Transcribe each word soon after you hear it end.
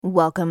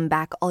Welcome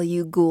back, all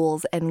you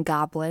ghouls and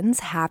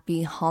goblins.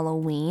 Happy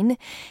Halloween.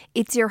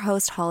 It's your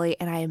host, Holly,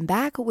 and I am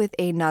back with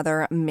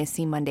another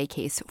Missing Monday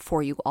case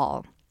for you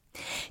all.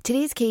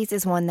 Today's case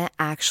is one that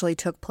actually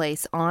took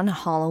place on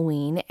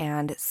Halloween,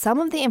 and some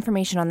of the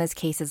information on this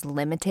case is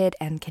limited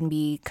and can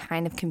be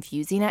kind of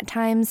confusing at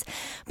times,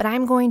 but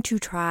I'm going to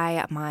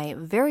try my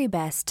very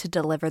best to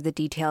deliver the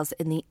details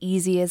in the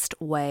easiest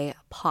way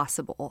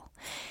possible.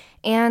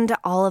 And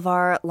all of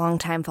our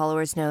longtime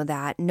followers know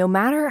that no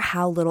matter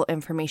how little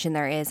information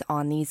there is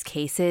on these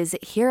cases,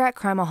 here at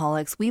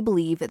Crimeaholics, we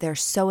believe that they're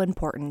so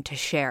important to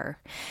share.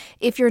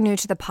 If you're new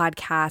to the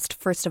podcast,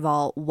 first of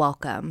all,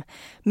 welcome.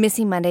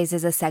 Missing Mondays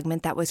is a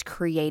segment that was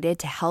created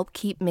to help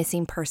keep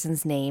missing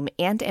persons' name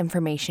and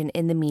information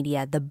in the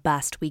media the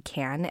best we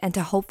can and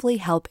to hopefully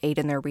help aid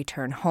in their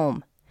return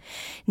home.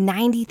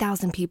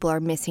 90,000 people are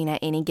missing at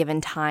any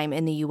given time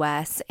in the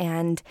U.S.,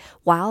 and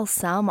while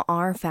some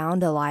are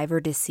found alive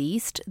or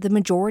deceased, the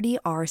majority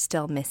are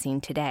still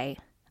missing today.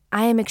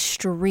 I am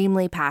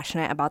extremely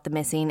passionate about the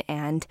missing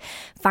and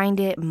find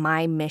it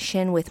my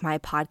mission with my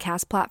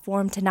podcast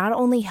platform to not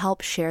only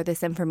help share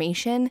this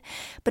information,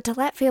 but to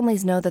let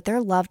families know that their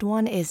loved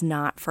one is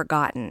not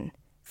forgotten.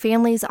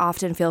 Families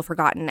often feel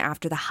forgotten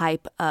after the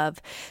hype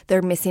of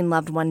their missing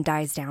loved one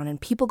dies down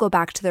and people go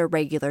back to their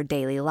regular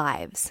daily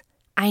lives.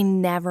 I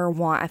never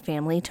want a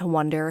family to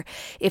wonder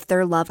if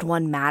their loved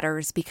one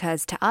matters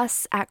because to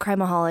us at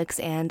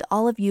Crimeaholics and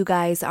all of you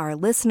guys, our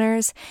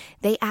listeners,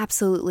 they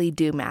absolutely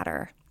do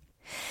matter.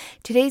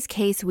 Today's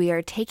case, we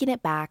are taking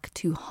it back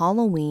to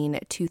Halloween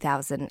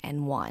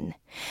 2001.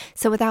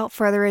 So without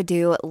further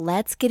ado,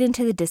 let's get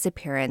into the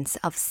disappearance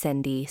of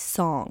Cindy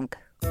Song.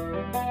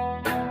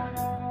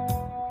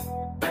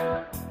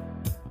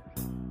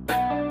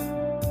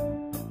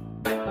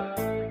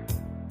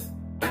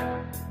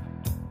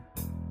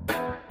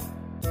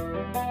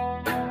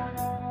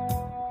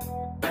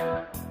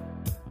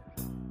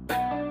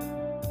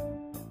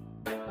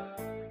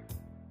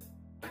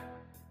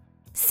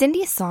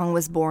 Cindy Song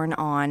was born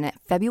on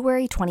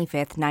February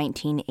 25th,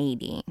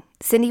 1980.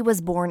 Cindy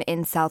was born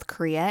in South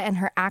Korea, and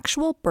her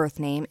actual birth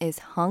name is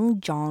Hung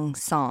Jong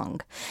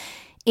Song.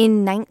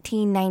 In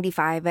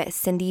 1995,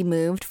 Cindy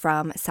moved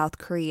from South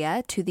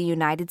Korea to the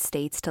United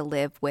States to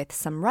live with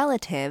some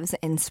relatives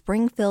in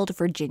Springfield,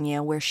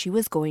 Virginia, where she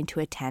was going to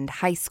attend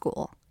high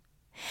school.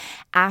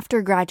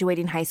 After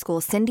graduating high school,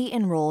 Cindy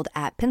enrolled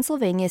at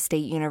Pennsylvania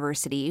State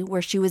University,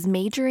 where she was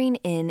majoring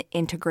in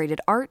integrated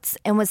arts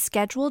and was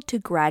scheduled to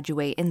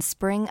graduate in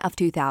spring of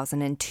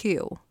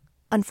 2002.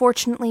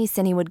 Unfortunately,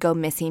 Cindy would go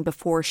missing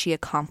before she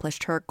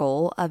accomplished her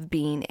goal of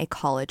being a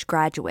college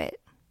graduate.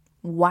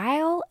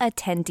 While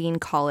attending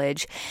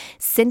college,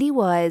 Cindy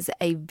was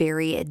a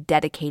very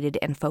dedicated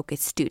and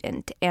focused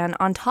student, and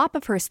on top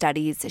of her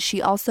studies,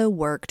 she also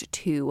worked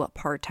 2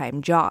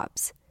 part-time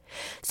jobs.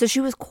 So she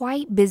was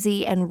quite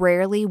busy, and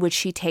rarely would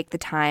she take the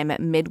time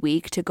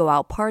midweek to go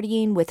out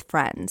partying with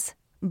friends.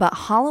 But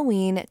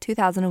Halloween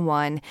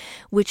 2001,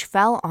 which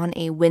fell on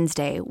a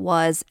Wednesday,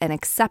 was an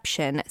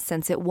exception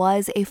since it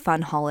was a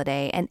fun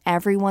holiday and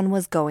everyone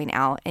was going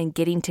out and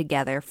getting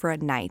together for a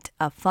night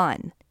of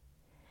fun.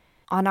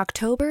 On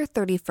October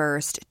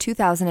 31st,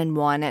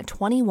 2001,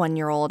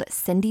 21-year-old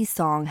Cindy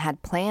Song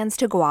had plans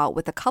to go out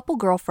with a couple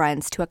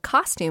girlfriends to a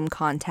costume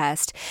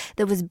contest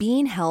that was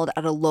being held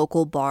at a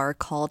local bar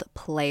called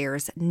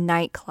Players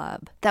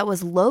Nightclub that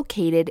was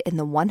located in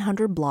the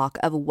 100 block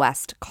of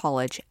West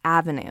College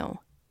Avenue.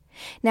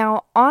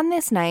 Now, on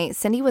this night,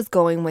 Cindy was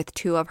going with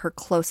 2 of her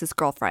closest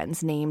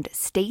girlfriends named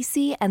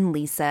Stacy and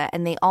Lisa,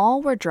 and they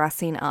all were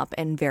dressing up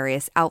in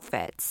various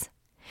outfits.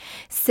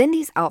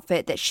 Cindy's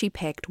outfit that she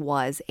picked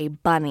was a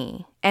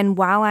bunny, and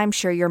while I'm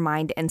sure your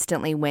mind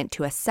instantly went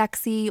to a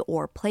sexy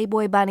or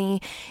Playboy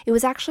bunny, it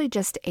was actually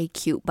just a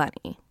cute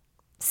bunny.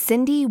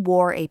 Cindy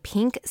wore a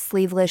pink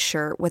sleeveless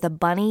shirt with a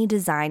bunny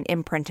design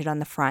imprinted on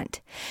the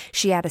front.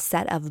 She had a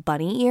set of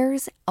bunny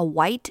ears, a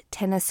white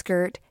tennis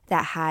skirt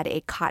that had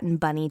a cotton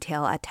bunny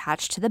tail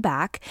attached to the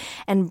back,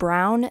 and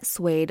brown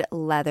suede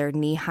leather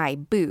knee-high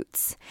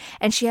boots.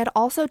 And she had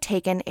also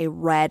taken a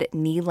red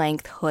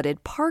knee-length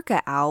hooded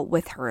parka out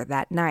with her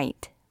that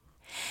night.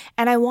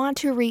 And I want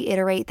to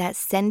reiterate that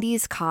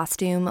Cindy's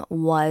costume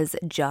was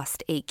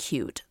just a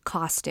cute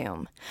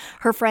costume.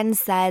 Her friends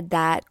said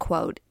that,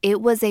 quote,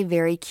 "It was a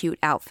very cute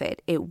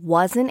outfit. It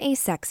wasn't a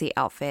sexy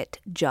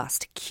outfit,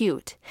 just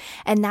cute."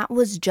 And that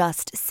was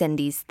just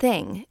Cindy's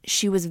thing.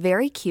 She was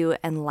very cute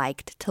and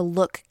liked to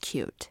look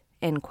cute,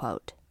 end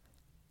quote.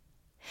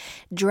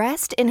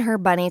 Dressed in her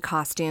bunny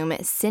costume,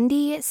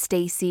 Cindy,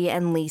 Stacy,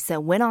 and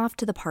Lisa went off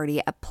to the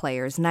party at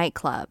Players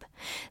Nightclub.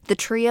 The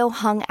trio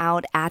hung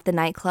out at the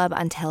nightclub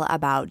until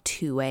about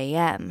 2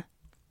 a.m.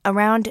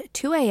 Around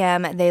 2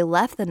 a.m., they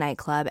left the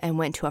nightclub and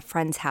went to a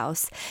friend's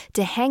house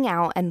to hang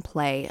out and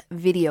play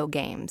video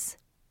games.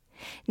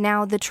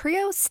 Now, the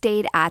trio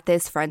stayed at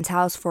this friend's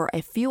house for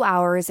a few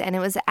hours, and it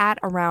was at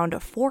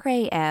around 4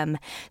 a.m.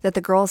 that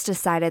the girls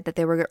decided that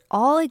they were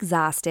all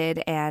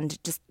exhausted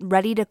and just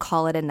ready to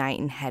call it a night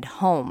and head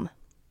home.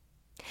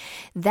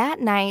 That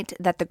night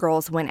that the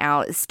girls went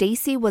out,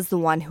 Stacy was the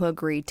one who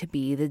agreed to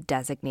be the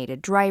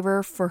designated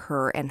driver for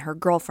her and her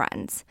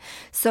girlfriends.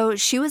 So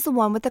she was the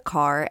one with the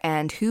car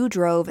and who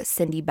drove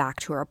Cindy back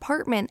to her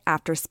apartment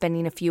after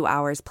spending a few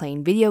hours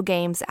playing video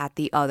games at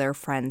the other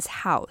friend's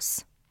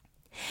house.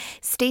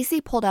 Stacy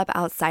pulled up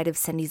outside of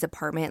Cindy's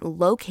apartment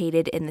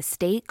located in the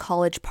State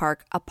College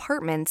Park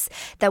Apartments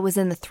that was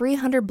in the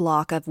 300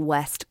 block of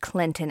West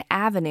Clinton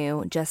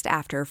Avenue just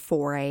after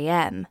 4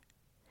 a.m.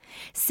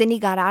 Cindy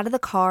got out of the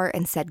car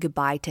and said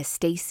goodbye to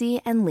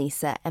Stacy and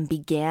Lisa and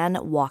began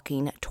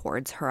walking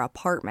towards her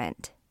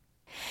apartment.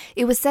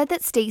 It was said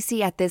that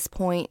Stacy at this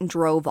point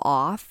drove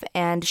off,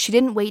 and she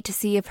didn't wait to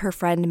see if her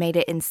friend made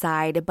it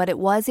inside, but it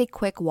was a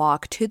quick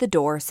walk to the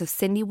door so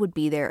Cindy would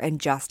be there in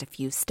just a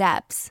few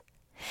steps.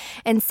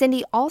 And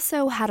Cindy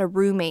also had a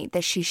roommate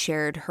that she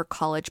shared her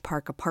College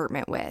Park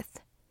apartment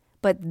with.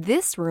 But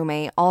this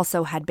roommate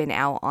also had been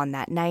out on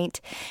that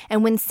night,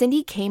 and when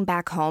Cindy came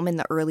back home in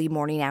the early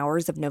morning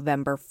hours of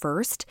November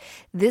 1st,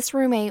 this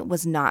roommate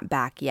was not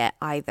back yet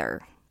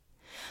either.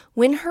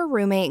 When her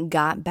roommate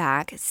got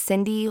back,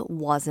 Cindy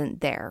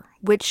wasn't there,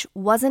 which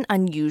wasn't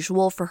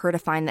unusual for her to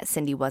find that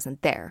Cindy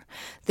wasn't there.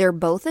 They're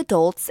both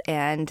adults,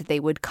 and they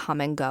would come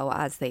and go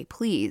as they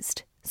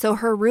pleased. So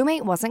her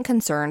roommate wasn't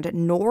concerned,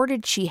 nor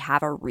did she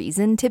have a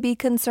reason to be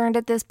concerned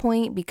at this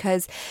point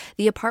because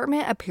the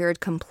apartment appeared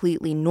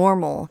completely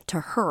normal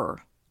to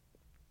her.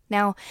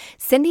 Now,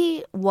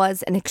 Cindy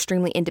was an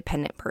extremely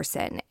independent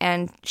person,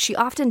 and she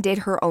often did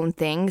her own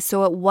thing,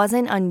 so it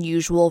wasn't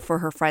unusual for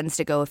her friends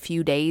to go a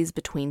few days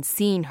between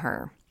seeing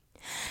her.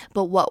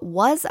 But what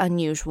was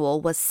unusual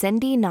was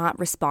Cindy not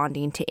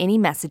responding to any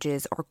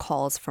messages or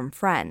calls from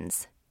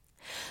friends.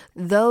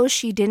 Though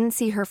she didn't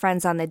see her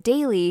friends on the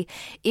daily,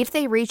 if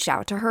they reached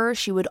out to her,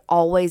 she would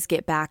always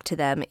get back to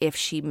them if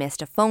she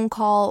missed a phone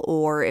call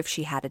or if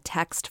she had a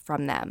text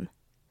from them.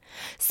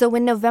 So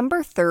when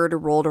November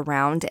 3rd rolled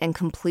around and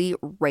complete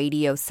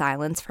radio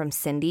silence from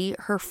Cindy,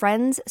 her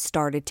friends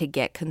started to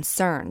get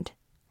concerned.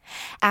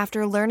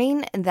 After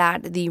learning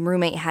that the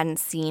roommate hadn't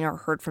seen or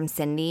heard from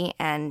Cindy,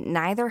 and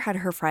neither had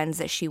her friends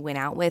that she went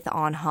out with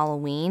on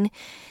Halloween,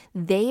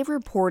 they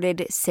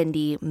reported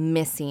Cindy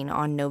missing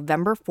on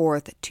November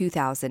 4th,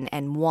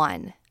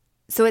 2001.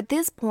 So at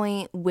this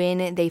point,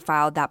 when they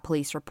filed that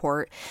police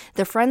report,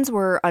 the friends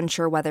were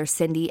unsure whether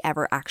Cindy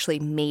ever actually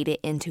made it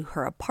into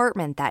her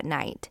apartment that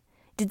night.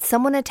 Did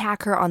someone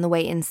attack her on the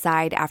way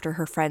inside after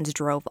her friends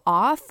drove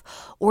off,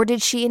 or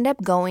did she end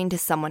up going to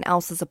someone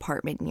else's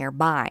apartment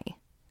nearby?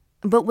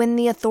 But when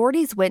the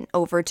authorities went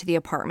over to the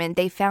apartment,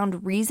 they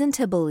found reason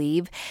to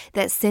believe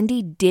that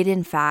Cindy did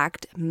in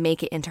fact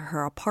make it into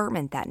her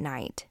apartment that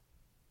night.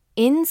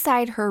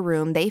 Inside her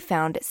room, they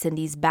found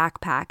Cindy's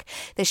backpack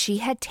that she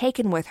had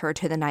taken with her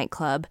to the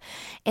nightclub,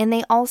 and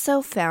they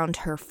also found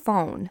her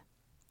phone.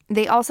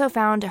 They also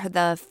found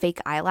the fake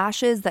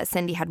eyelashes that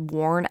Cindy had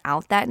worn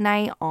out that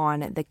night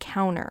on the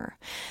counter.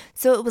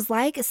 So it was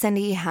like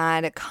Cindy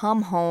had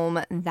come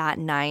home that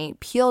night,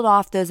 peeled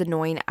off those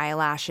annoying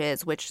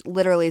eyelashes, which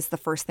literally is the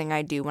first thing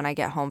I do when I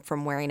get home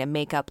from wearing a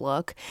makeup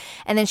look,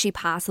 and then she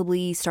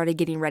possibly started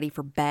getting ready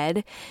for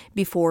bed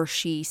before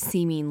she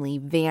seemingly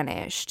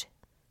vanished.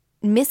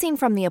 Missing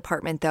from the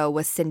apartment, though,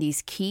 was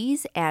Cindy's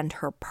keys and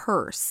her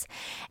purse.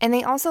 And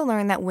they also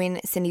learned that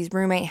when Cindy's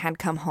roommate had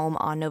come home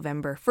on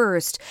November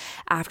 1st,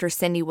 after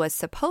Cindy was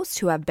supposed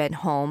to have been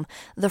home,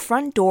 the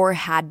front door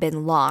had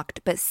been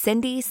locked, but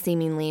Cindy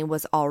seemingly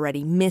was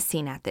already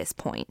missing at this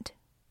point.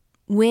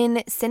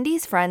 When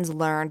Cindy's friends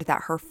learned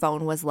that her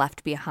phone was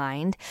left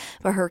behind,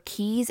 but her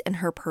keys and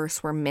her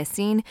purse were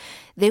missing,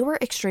 they were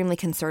extremely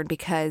concerned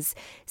because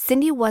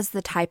Cindy was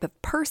the type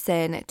of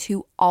person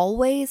to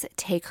always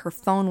take her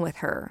phone with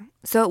her.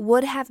 So it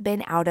would have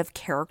been out of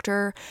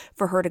character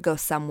for her to go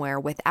somewhere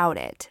without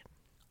it.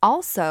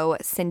 Also,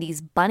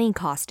 Cindy's bunny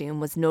costume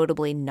was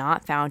notably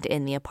not found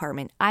in the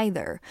apartment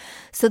either.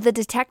 So the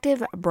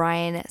detective,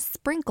 Brian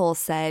Sprinkle,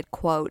 said,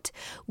 quote,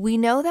 "We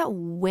know that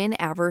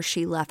whenever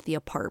she left the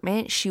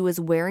apartment, she was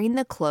wearing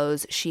the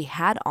clothes she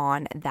had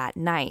on that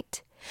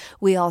night.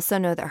 We also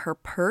know that her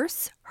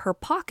purse, her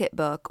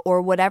pocketbook,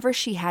 or whatever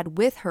she had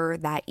with her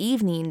that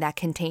evening that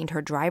contained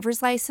her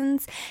driver's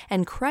license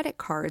and credit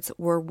cards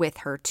were with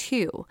her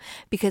too,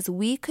 because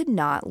we could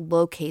not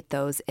locate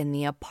those in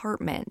the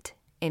apartment."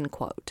 End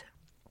quote.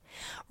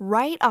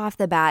 Right off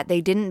the bat,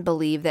 they didn't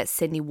believe that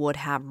Cindy would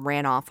have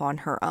ran off on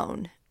her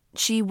own.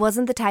 She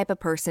wasn't the type of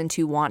person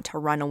to want to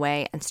run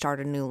away and start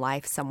a new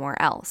life somewhere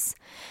else.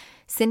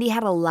 Cindy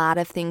had a lot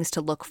of things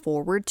to look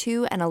forward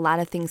to and a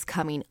lot of things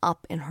coming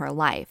up in her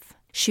life.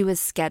 She was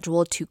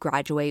scheduled to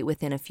graduate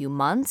within a few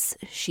months.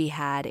 She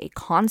had a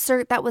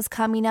concert that was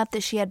coming up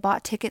that she had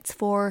bought tickets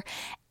for.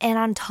 And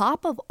on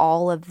top of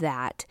all of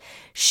that,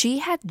 she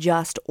had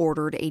just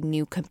ordered a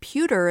new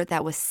computer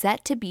that was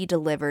set to be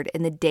delivered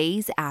in the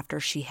days after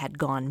she had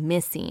gone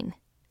missing.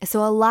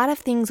 So a lot of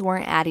things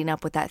weren't adding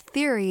up with that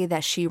theory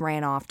that she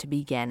ran off to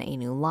begin a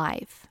new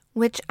life.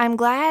 Which I'm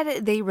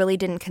glad they really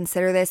didn't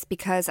consider this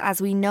because,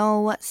 as we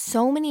know,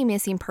 so many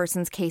missing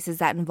persons cases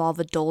that involve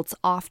adults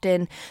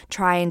often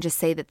try and just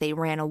say that they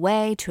ran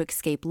away to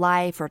escape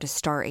life or to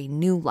start a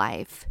new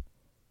life.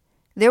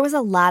 There was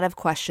a lot of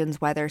questions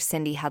whether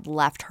Cindy had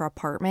left her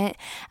apartment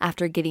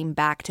after getting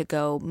back to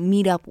go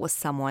meet up with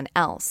someone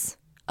else.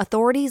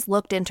 Authorities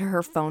looked into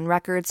her phone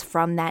records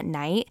from that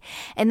night,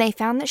 and they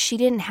found that she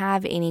didn't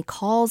have any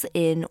calls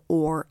in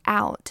or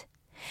out.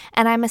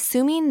 And I'm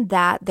assuming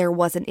that there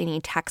wasn't any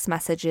text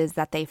messages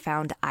that they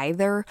found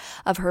either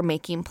of her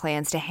making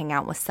plans to hang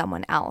out with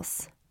someone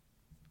else.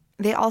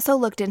 They also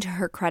looked into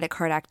her credit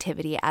card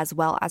activity as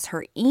well as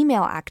her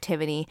email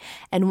activity,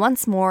 and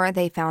once more,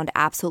 they found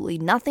absolutely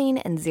nothing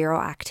and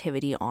zero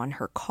activity on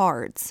her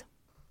cards.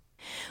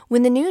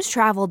 When the news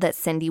traveled that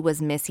Cindy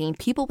was missing,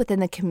 people within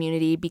the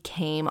community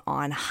became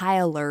on high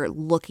alert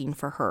looking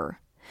for her.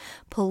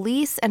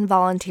 Police and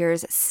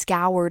volunteers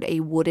scoured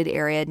a wooded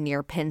area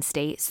near Penn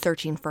State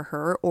searching for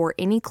her or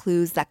any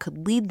clues that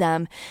could lead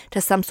them to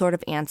some sort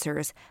of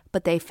answers,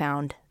 but they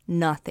found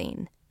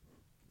nothing.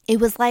 It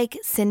was like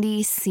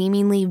Cindy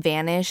seemingly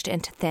vanished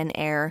into thin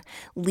air,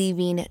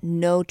 leaving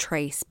no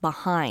trace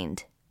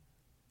behind.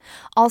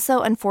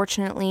 Also,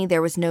 unfortunately,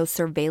 there was no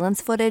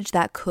surveillance footage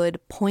that could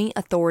point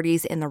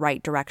authorities in the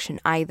right direction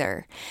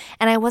either.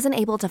 And I wasn't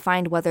able to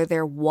find whether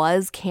there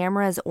was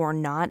cameras or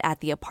not at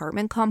the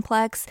apartment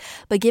complex,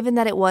 but given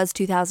that it was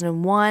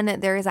 2001,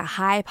 there is a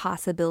high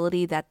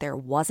possibility that there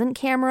wasn't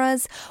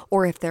cameras,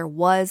 or if there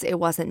was, it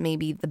wasn't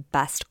maybe the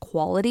best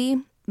quality.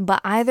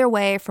 But either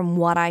way, from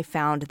what I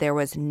found, there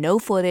was no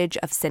footage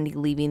of Cindy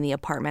leaving the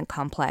apartment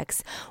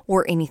complex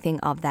or anything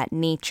of that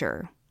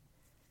nature.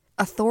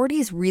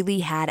 Authorities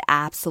really had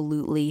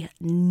absolutely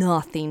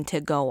nothing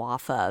to go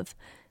off of.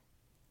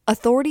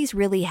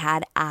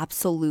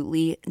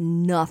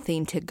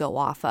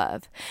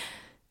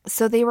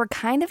 So they were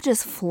kind of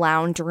just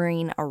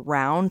floundering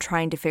around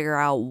trying to figure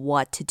out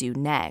what to do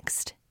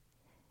next.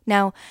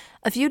 Now,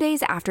 a few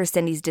days after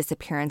Cindy's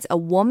disappearance, a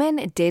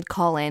woman did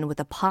call in with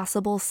a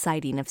possible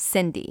sighting of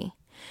Cindy.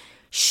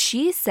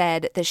 She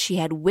said that she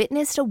had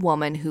witnessed a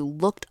woman who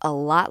looked a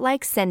lot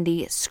like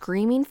Cindy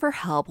screaming for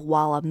help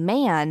while a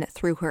man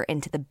threw her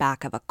into the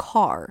back of a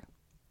car.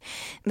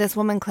 This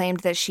woman claimed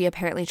that she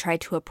apparently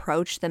tried to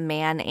approach the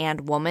man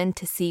and woman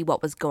to see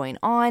what was going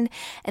on,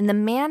 and the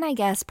man, I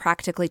guess,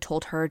 practically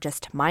told her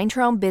just to mind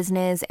her own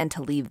business and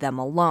to leave them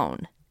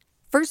alone.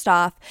 First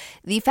off,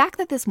 the fact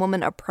that this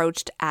woman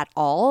approached at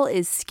all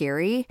is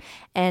scary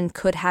and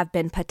could have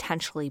been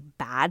potentially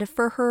bad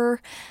for her.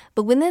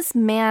 But when this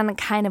man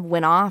kind of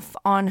went off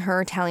on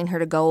her, telling her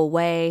to go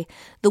away,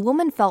 the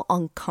woman felt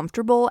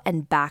uncomfortable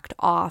and backed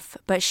off,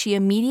 but she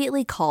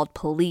immediately called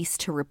police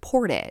to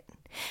report it.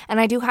 And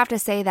I do have to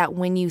say that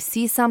when you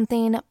see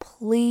something,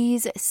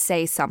 please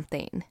say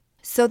something.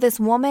 So this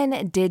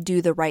woman did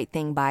do the right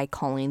thing by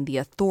calling the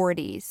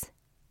authorities.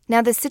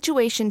 Now, the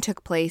situation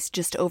took place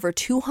just over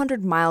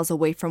 200 miles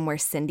away from where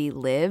Cindy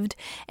lived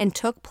and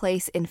took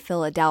place in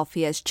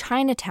Philadelphia's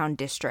Chinatown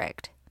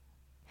district.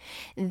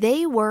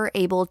 They were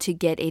able to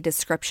get a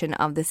description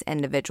of this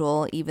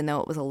individual, even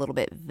though it was a little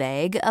bit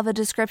vague of a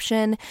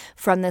description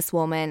from this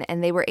woman,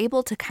 and they were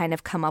able to kind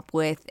of come up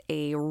with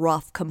a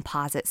rough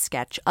composite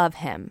sketch of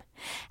him.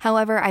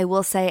 However, I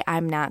will say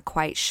I'm not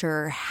quite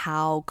sure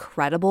how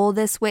credible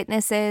this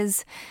witness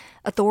is.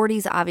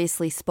 Authorities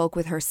obviously spoke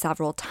with her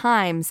several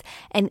times,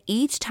 and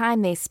each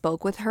time they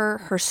spoke with her,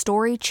 her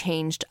story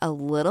changed a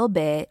little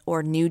bit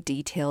or new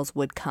details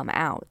would come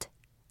out.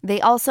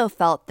 They also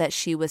felt that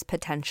she was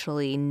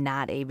potentially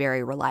not a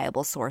very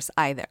reliable source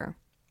either.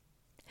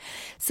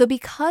 So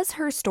because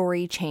her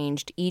story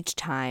changed each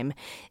time,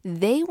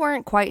 they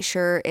weren't quite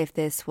sure if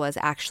this was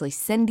actually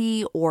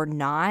Cindy or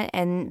not,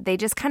 and they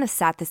just kind of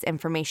set this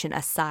information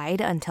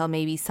aside until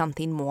maybe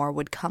something more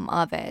would come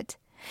of it.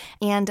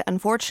 And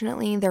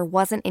unfortunately, there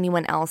wasn't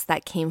anyone else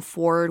that came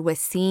forward with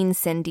seeing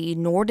Cindy,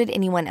 nor did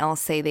anyone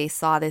else say they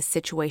saw this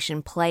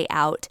situation play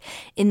out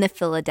in the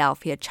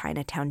Philadelphia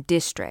Chinatown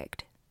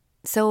district.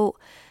 So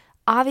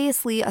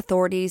obviously,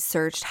 authorities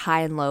searched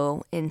high and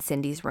low in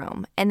Cindy's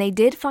room, and they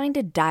did find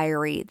a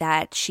diary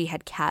that she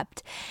had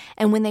kept.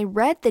 And when they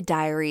read the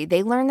diary,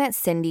 they learned that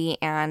Cindy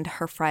and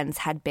her friends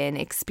had been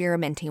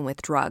experimenting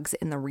with drugs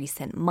in the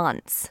recent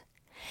months.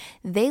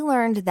 They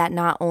learned that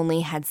not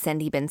only had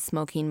Cindy been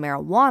smoking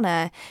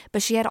marijuana,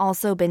 but she had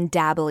also been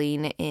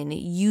dabbling in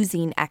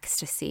using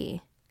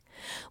ecstasy.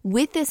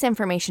 With this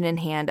information in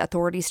hand,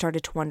 authorities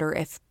started to wonder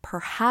if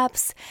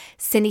perhaps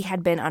Cindy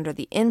had been under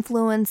the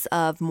influence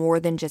of more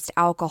than just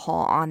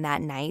alcohol on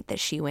that night that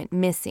she went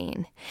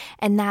missing,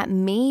 and that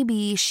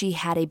maybe she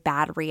had a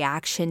bad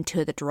reaction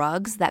to the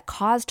drugs that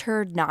caused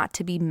her not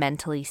to be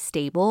mentally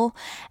stable,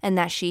 and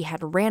that she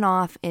had ran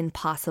off in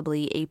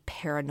possibly a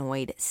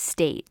paranoid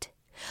state.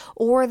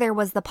 Or there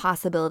was the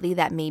possibility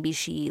that maybe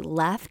she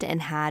left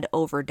and had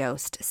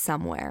overdosed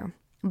somewhere.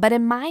 But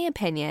in my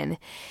opinion,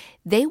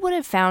 they would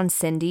have found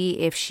Cindy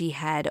if she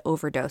had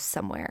overdosed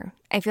somewhere.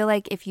 I feel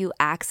like if you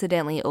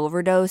accidentally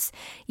overdose,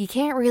 you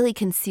can't really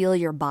conceal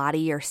your body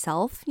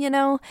yourself, you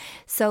know?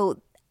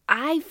 So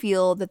I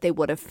feel that they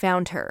would have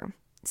found her.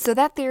 So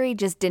that theory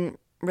just didn't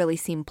really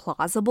seem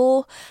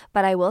plausible,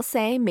 but I will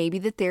say maybe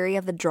the theory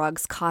of the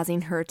drugs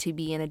causing her to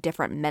be in a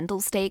different mental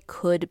state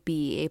could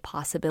be a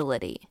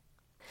possibility.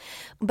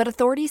 But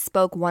authorities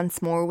spoke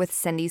once more with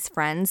Cindy's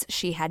friends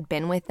she had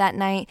been with that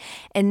night,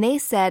 and they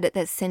said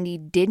that Cindy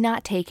did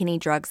not take any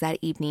drugs that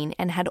evening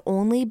and had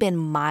only been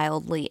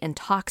mildly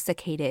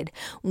intoxicated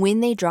when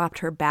they dropped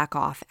her back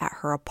off at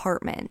her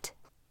apartment.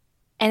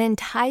 An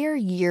entire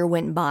year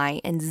went by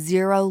and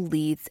zero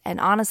leads and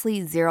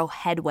honestly zero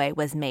headway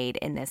was made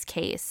in this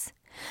case.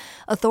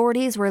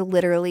 Authorities were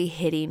literally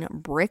hitting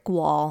brick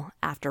wall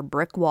after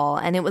brick wall,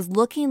 and it was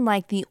looking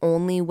like the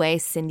only way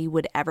Cindy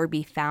would ever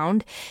be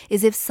found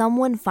is if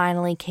someone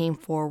finally came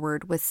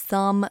forward with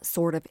some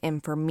sort of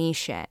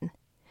information.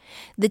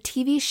 The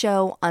TV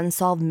show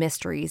Unsolved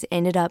Mysteries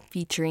ended up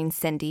featuring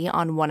Cindy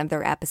on one of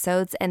their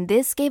episodes, and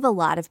this gave a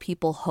lot of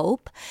people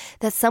hope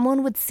that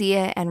someone would see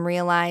it and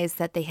realize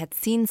that they had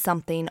seen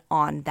something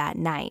on that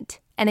night.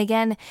 And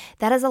again,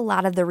 that is a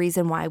lot of the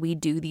reason why we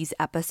do these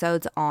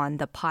episodes on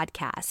the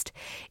podcast.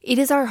 It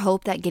is our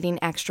hope that getting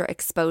extra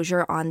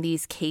exposure on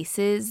these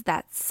cases,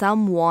 that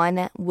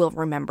someone will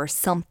remember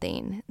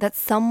something, that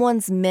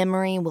someone's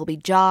memory will be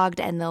jogged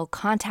and they'll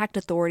contact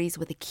authorities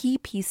with a key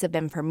piece of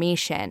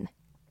information.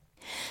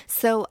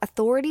 So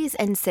authorities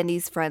and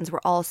Cindy's friends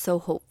were also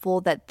hopeful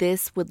that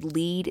this would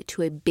lead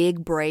to a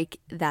big break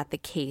that the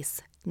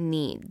case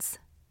needs.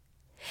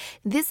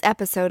 This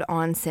episode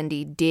on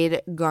Cindy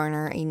did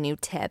garner a new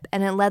tip,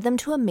 and it led them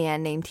to a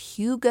man named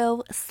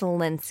Hugo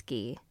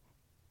Selinski.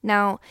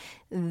 Now,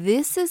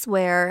 this is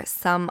where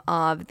some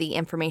of the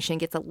information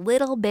gets a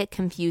little bit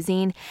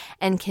confusing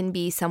and can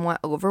be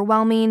somewhat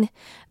overwhelming,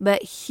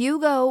 but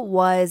Hugo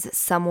was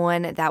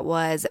someone that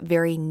was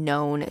very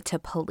known to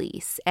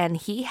police, and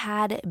he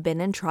had been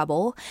in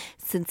trouble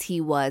since he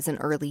was an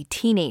early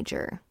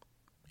teenager.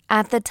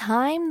 At the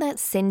time that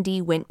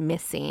Cindy went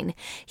missing,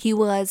 he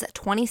was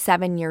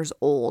 27 years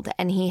old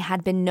and he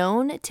had been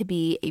known to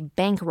be a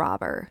bank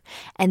robber.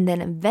 And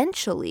then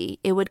eventually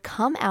it would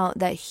come out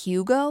that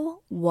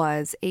Hugo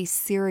was a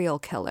serial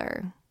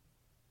killer.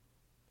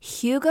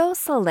 Hugo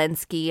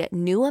Selinski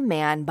knew a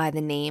man by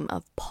the name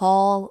of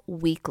Paul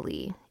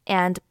Weekly,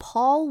 and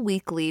Paul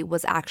Weekly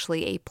was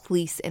actually a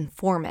police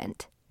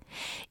informant.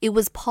 It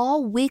was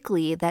Paul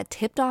Weekly that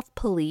tipped off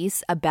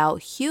police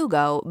about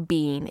Hugo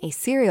being a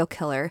serial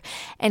killer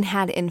and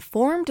had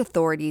informed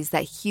authorities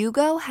that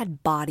Hugo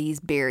had bodies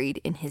buried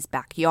in his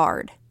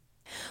backyard.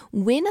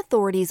 When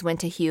authorities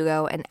went to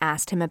Hugo and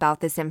asked him about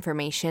this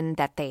information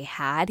that they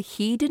had,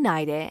 he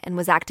denied it and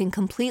was acting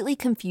completely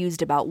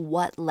confused about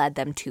what led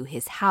them to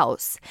his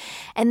house.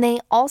 And they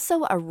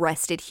also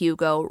arrested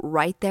Hugo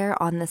right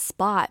there on the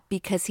spot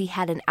because he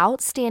had an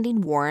outstanding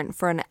warrant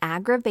for an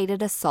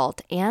aggravated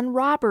assault and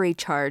robbery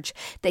charge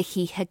that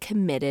he had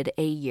committed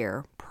a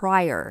year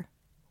prior.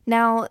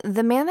 Now,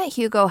 the man that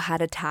Hugo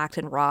had attacked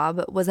and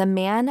robbed was a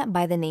man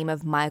by the name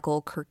of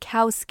Michael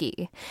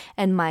Kurkowski,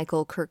 and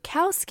Michael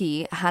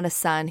Kurkowski had a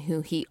son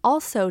who he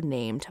also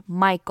named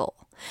Michael.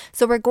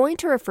 So we're going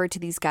to refer to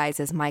these guys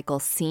as Michael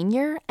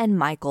Sr. and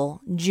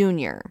Michael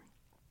Jr.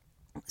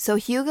 So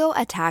Hugo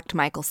attacked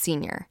Michael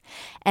Sr.,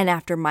 and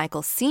after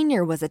Michael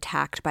Sr. was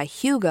attacked by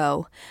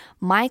Hugo,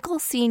 Michael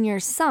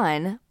Sr.'s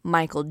son,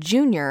 Michael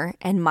Jr.,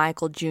 and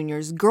Michael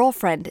Jr.'s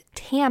girlfriend,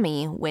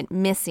 Tammy, went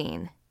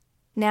missing.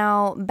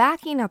 Now,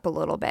 backing up a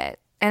little bit,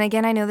 and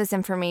again, I know this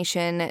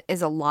information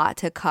is a lot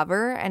to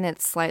cover and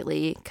it's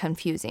slightly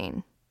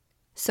confusing.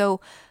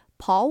 So,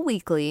 Paul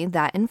Weekly,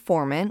 that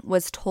informant,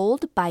 was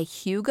told by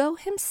Hugo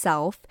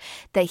himself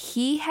that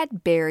he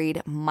had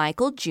buried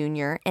Michael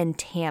Jr. and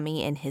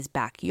Tammy in his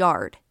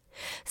backyard.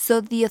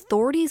 So the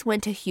authorities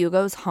went to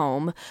Hugo's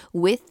home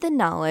with the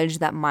knowledge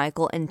that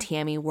Michael and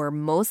Tammy were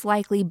most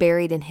likely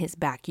buried in his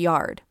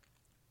backyard.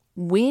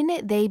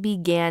 When they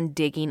began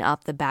digging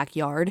up the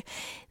backyard,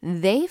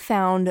 they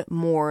found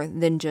more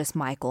than just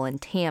Michael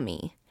and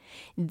Tammy.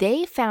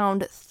 They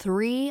found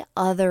 3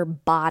 other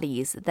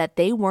bodies that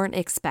they weren't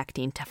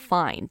expecting to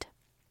find.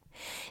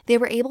 They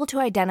were able to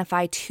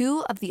identify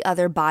 2 of the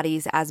other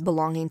bodies as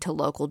belonging to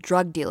local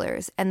drug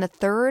dealers, and the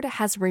third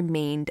has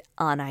remained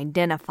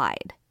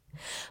unidentified.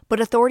 But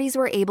authorities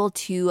were able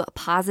to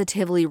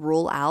positively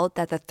rule out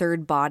that the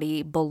third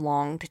body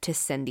belonged to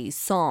Cindy's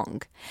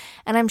song.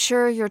 And I'm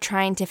sure you're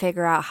trying to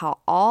figure out how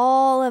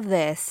all of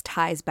this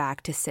ties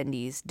back to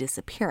Cindy's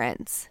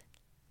disappearance.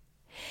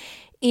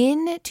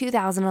 In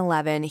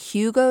 2011,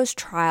 Hugo's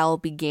trial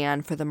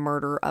began for the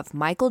murder of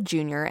Michael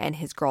Jr. and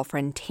his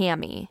girlfriend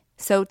Tammy.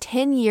 So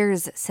 10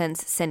 years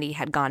since Cindy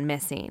had gone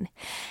missing.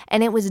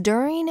 And it was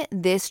during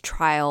this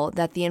trial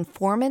that the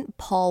informant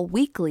Paul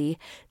Weekly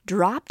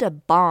dropped a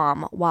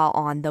bomb while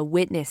on the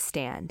witness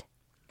stand.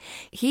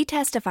 He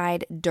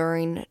testified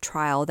during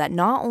trial that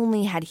not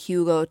only had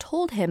Hugo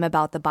told him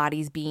about the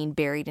bodies being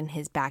buried in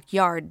his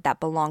backyard that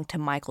belonged to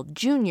Michael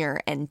Jr.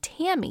 and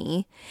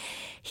Tammy,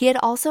 he had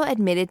also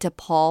admitted to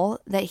Paul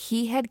that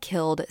he had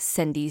killed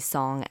Cindy's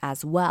song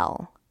as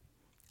well.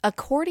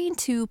 According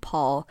to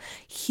Paul,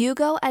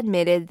 Hugo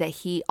admitted that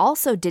he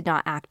also did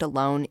not act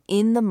alone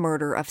in the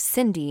murder of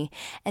Cindy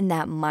and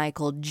that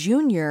Michael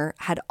Jr.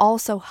 had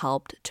also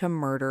helped to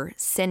murder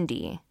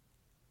Cindy.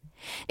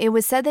 It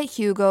was said that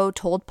Hugo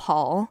told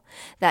Paul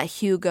that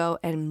Hugo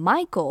and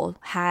Michael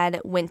had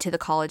went to the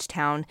college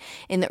town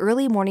in the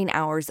early morning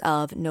hours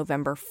of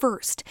November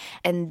 1st,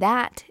 and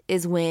that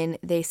is when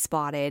they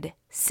spotted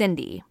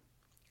Cindy.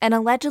 And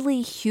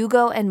allegedly,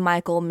 Hugo and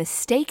Michael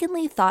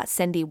mistakenly thought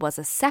Cindy was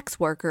a sex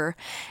worker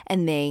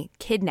and they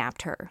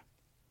kidnapped her.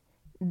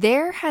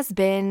 There has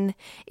been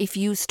a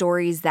few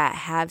stories that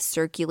have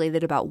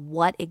circulated about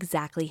what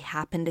exactly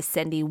happened to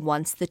Cindy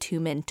once the two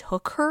men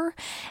took her,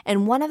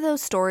 and one of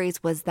those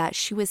stories was that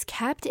she was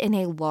kept in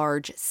a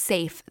large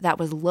safe that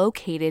was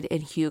located in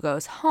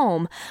Hugo's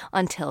home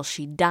until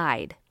she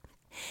died.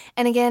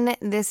 And again,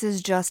 this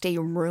is just a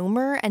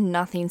rumor and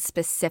nothing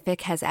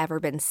specific has ever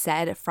been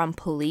said from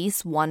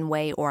police one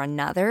way or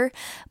another.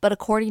 But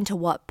according to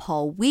what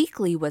Paul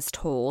Weekly was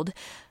told,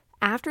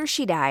 after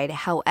she died,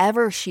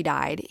 however she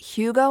died,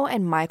 Hugo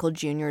and Michael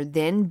Jr.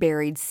 then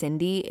buried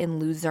Cindy in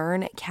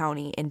Luzerne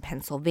County in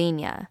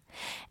Pennsylvania.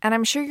 And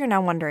I'm sure you're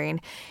now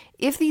wondering,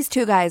 if these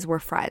two guys were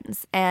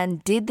friends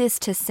and did this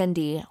to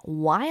Cindy,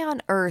 why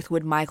on earth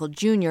would Michael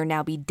Jr.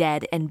 now be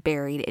dead and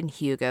buried in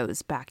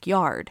Hugo's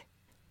backyard?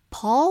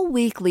 Paul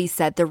Weekly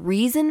said the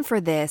reason for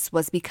this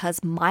was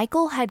because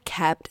Michael had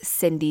kept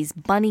Cindy's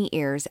bunny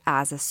ears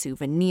as a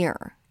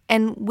souvenir.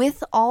 And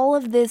with all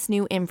of this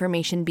new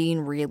information being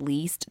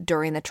released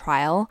during the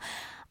trial,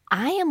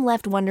 I am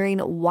left wondering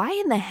why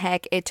in the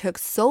heck it took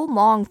so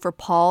long for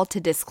Paul to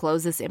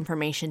disclose this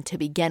information to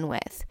begin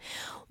with.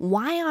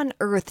 Why on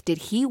earth did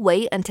he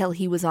wait until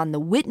he was on the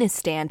witness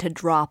stand to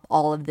drop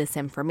all of this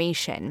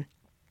information?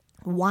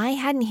 Why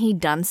hadn't he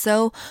done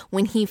so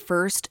when he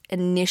first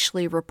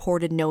initially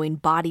reported knowing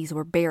bodies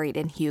were buried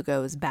in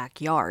Hugo's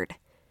backyard?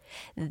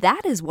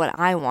 That is what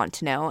I want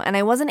to know, and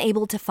I wasn't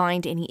able to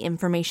find any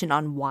information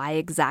on why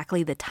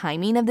exactly the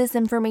timing of this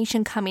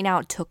information coming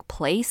out took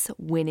place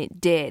when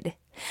it did.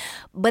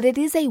 But it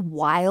is a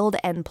wild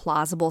and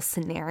plausible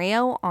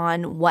scenario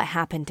on what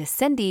happened to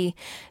Cindy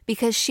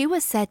because she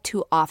was said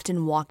to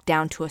often walk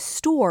down to a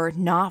store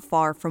not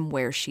far from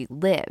where she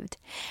lived.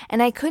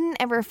 And I couldn't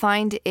ever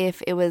find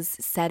if it was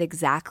said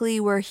exactly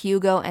where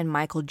Hugo and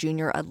Michael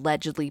Jr.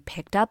 allegedly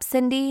picked up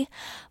Cindy,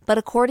 but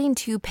according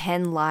to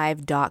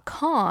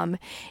PennLive.com,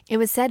 it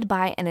was said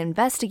by an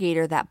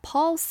investigator that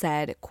Paul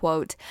said,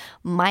 quote,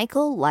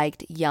 Michael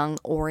liked young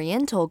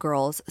Oriental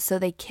girls, so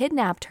they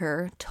kidnapped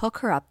her, took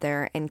her up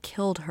there, and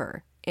killed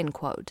her, end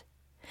quote.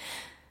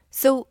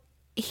 So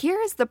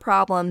here's the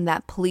problem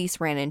that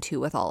police ran into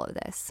with all of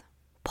this.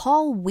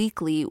 Paul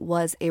Weekly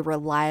was a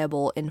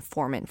reliable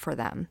informant for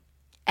them.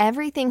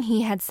 Everything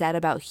he had said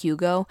about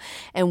Hugo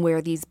and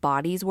where these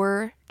bodies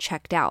were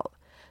checked out.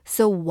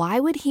 So why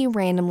would he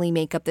randomly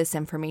make up this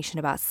information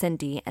about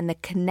Cindy and the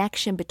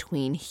connection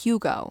between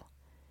Hugo?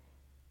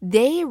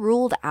 They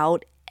ruled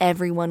out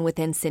everyone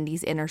within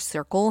Cindy's inner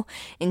circle,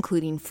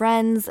 including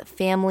friends,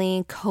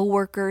 family,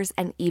 co-workers,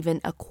 and even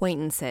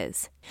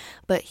acquaintances.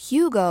 But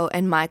Hugo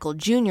and Michael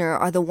Jr.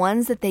 are the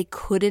ones that they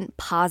couldn't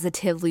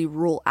positively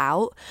rule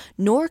out,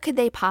 nor could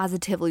they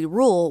positively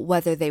rule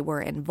whether they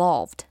were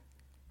involved.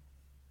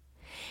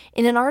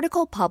 In an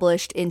article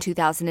published in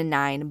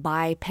 2009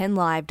 by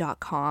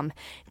PennLive.com,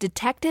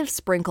 Detective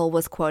Sprinkle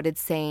was quoted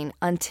saying,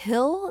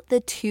 until the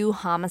 2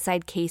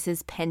 homicide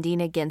cases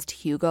pending against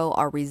Hugo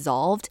are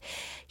resolved,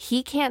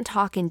 he can't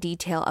talk in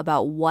detail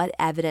about what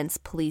evidence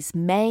police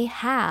may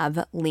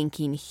have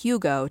linking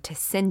Hugo to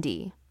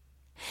Cindy.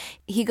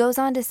 He goes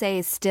on to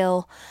say,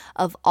 still,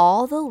 of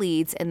all the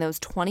leads in those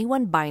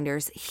 21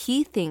 binders,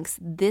 he thinks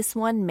this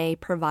one may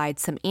provide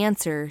some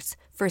answers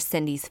for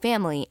Cindy's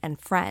family and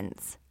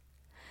friends.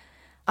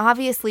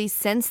 Obviously,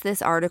 since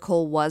this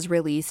article was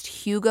released,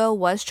 Hugo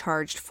was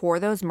charged for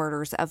those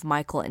murders of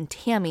Michael and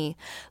Tammy,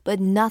 but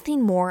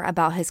nothing more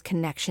about his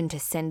connection to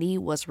Cindy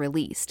was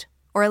released,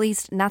 or at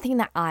least nothing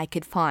that I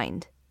could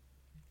find.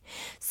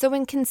 So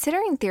in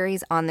considering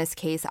theories on this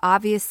case,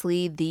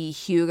 obviously the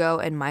Hugo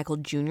and Michael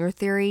Jr.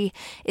 theory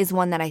is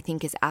one that I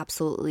think is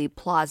absolutely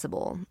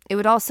plausible. It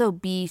would also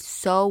be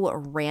so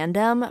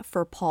random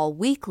for Paul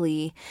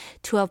Weekly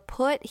to have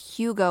put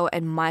Hugo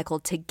and Michael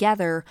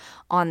together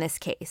on this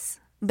case.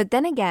 But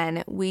then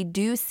again, we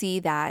do see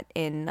that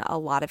in a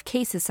lot of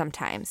cases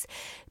sometimes.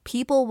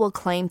 People will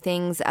claim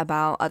things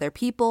about other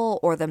people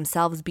or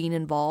themselves being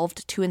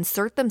involved to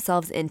insert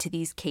themselves into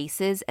these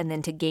cases and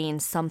then to gain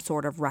some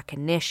sort of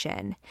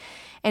recognition.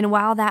 And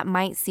while that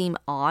might seem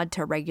odd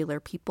to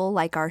regular people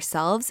like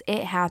ourselves,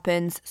 it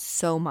happens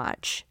so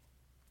much.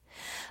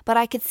 But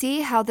I could see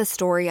how the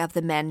story of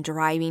the men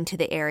driving to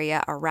the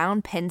area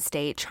around Penn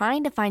State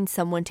trying to find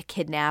someone to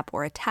kidnap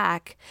or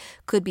attack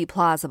could be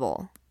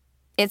plausible.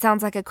 It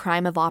sounds like a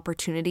crime of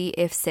opportunity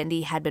if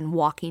Cindy had been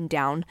walking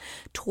down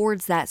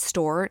towards that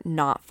store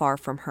not far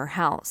from her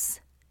house.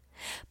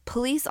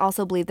 Police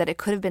also believe that it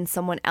could have been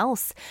someone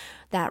else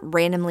that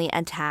randomly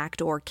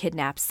attacked or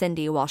kidnapped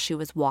Cindy while she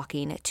was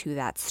walking to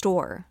that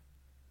store.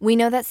 We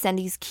know that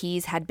Cindy's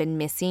keys had been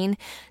missing,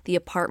 the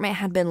apartment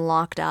had been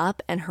locked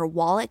up, and her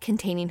wallet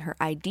containing her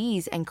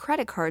IDs and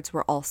credit cards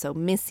were also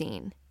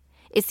missing.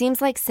 It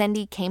seems like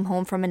Cindy came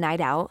home from a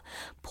night out,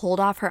 pulled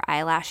off her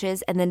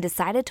eyelashes, and then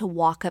decided to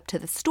walk up to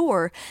the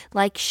store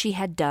like she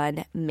had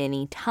done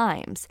many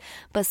times.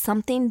 But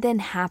something then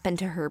happened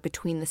to her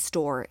between the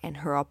store and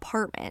her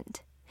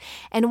apartment.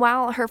 And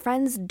while her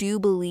friends do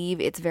believe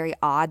it's very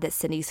odd that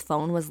Cindy's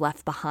phone was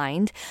left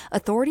behind,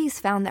 authorities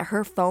found that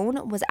her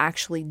phone was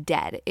actually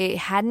dead. It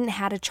hadn't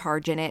had a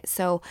charge in it,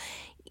 so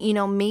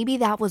maybe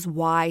that was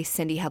why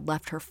Cindy had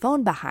left her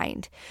phone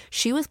behind.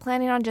 She was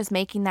planning on just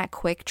making that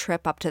quick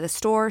trip up to the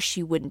store.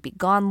 She wouldn't be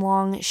gone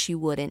long. She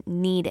wouldn't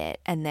need it.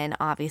 And then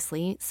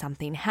obviously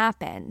something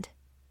happened.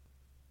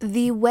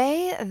 The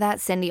way that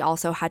Cindy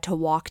also had to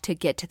walk to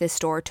get to the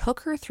store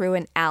took her through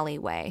an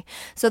alleyway.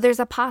 So there's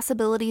a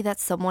possibility that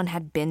someone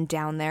had been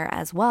down there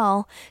as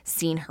well,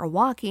 seen her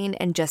walking,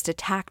 and just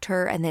attacked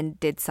her and then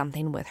did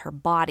something with her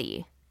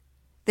body.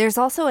 There's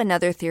also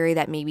another theory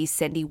that maybe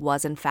Cindy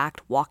was in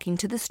fact walking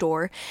to the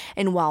store,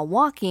 and while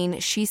walking,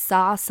 she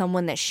saw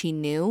someone that she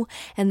knew,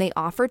 and they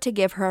offered to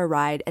give her a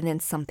ride, and then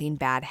something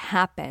bad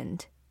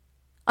happened.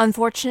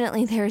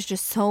 Unfortunately, there's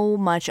just so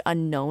much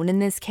unknown in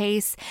this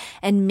case,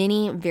 and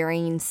many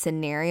varying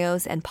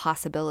scenarios and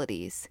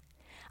possibilities.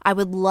 I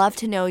would love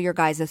to know your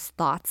guys'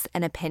 thoughts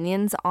and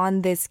opinions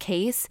on this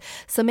case,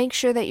 so make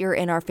sure that you're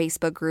in our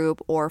Facebook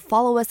group or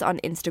follow us on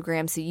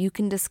Instagram so you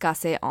can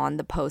discuss it on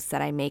the posts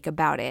that I make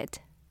about it.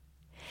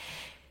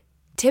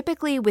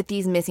 Typically, with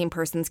these missing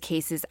persons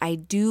cases, I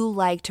do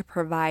like to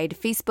provide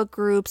Facebook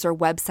groups or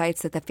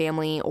websites that the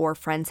family or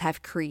friends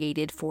have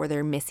created for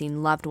their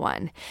missing loved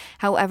one.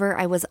 However,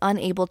 I was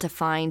unable to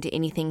find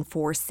anything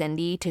for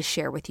Cindy to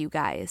share with you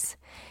guys.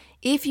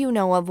 If you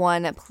know of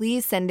one,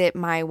 please send it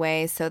my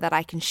way so that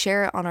I can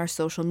share it on our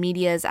social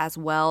medias as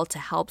well to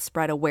help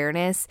spread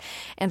awareness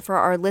and for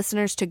our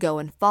listeners to go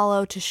and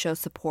follow to show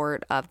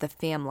support of the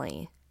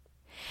family.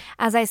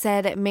 As I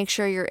said, make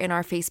sure you're in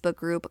our Facebook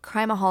group,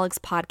 Crimeaholics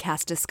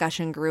Podcast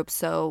Discussion Group,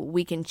 so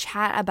we can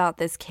chat about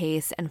this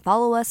case, and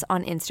follow us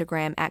on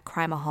Instagram at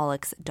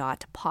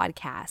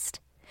crimeaholics.podcast.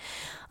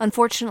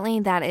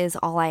 Unfortunately, that is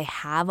all I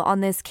have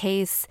on this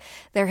case.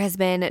 There has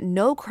been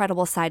no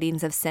credible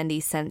sightings of Cindy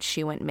since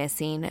she went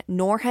missing,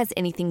 nor has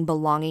anything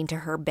belonging to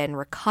her been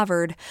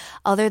recovered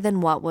other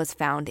than what was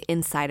found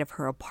inside of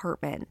her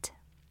apartment.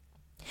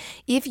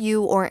 If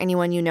you or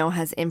anyone you know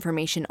has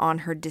information on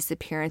her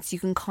disappearance, you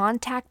can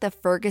contact the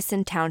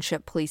Ferguson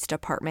Township Police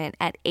Department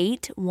at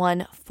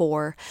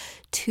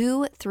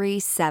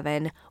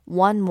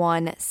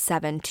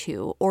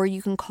 814-237-1172, or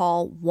you can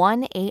call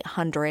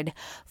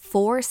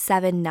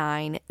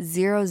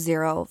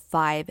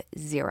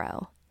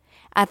 1-800-479-0050.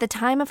 At the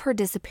time of her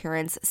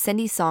disappearance,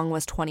 Cindy Song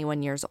was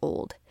 21 years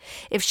old.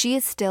 If she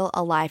is still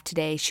alive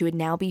today, she would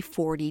now be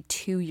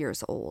 42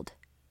 years old.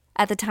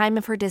 At the time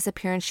of her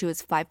disappearance, she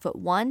was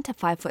 5'1" to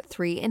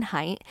 5'3" in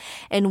height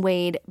and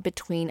weighed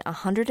between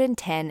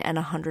 110 and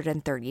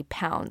 130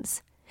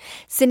 pounds.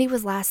 Cindy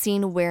was last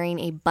seen wearing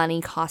a bunny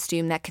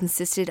costume that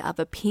consisted of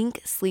a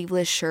pink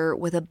sleeveless shirt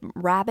with a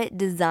rabbit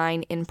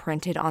design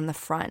imprinted on the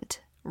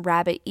front,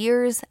 rabbit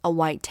ears, a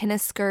white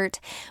tennis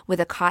skirt with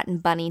a cotton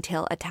bunny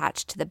tail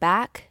attached to the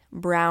back,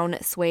 brown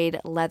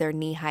suede leather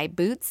knee-high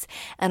boots,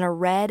 and a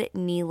red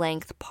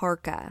knee-length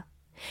parka.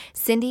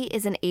 Cindy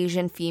is an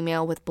Asian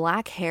female with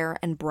black hair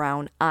and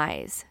brown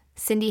eyes.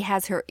 Cindy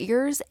has her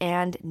ears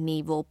and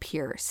navel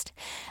pierced.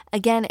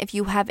 Again, if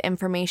you have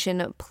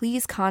information,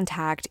 please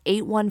contact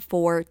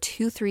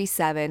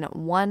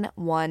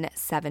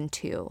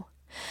 814-237-1172.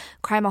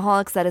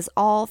 Crimeaholics, that is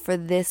all for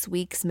this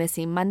week's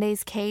Missing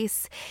Mondays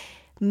case.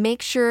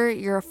 Make sure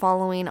you're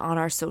following on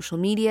our social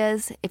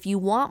medias. If you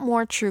want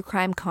more true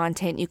crime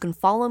content, you can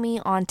follow me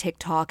on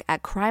TikTok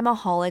at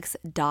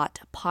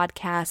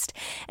crimeaholics.podcast.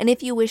 And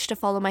if you wish to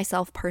follow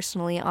myself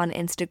personally on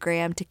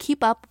Instagram to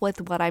keep up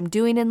with what I'm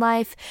doing in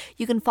life,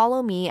 you can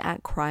follow me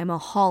at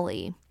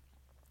Crimeaholic.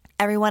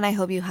 Everyone, I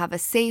hope you have a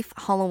safe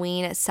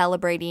Halloween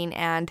celebrating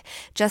and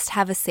just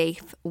have a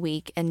safe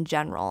week in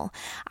general.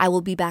 I will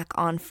be back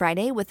on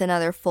Friday with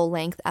another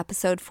full-length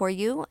episode for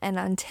you. And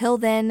until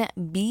then,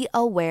 be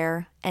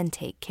aware and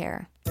take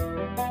care.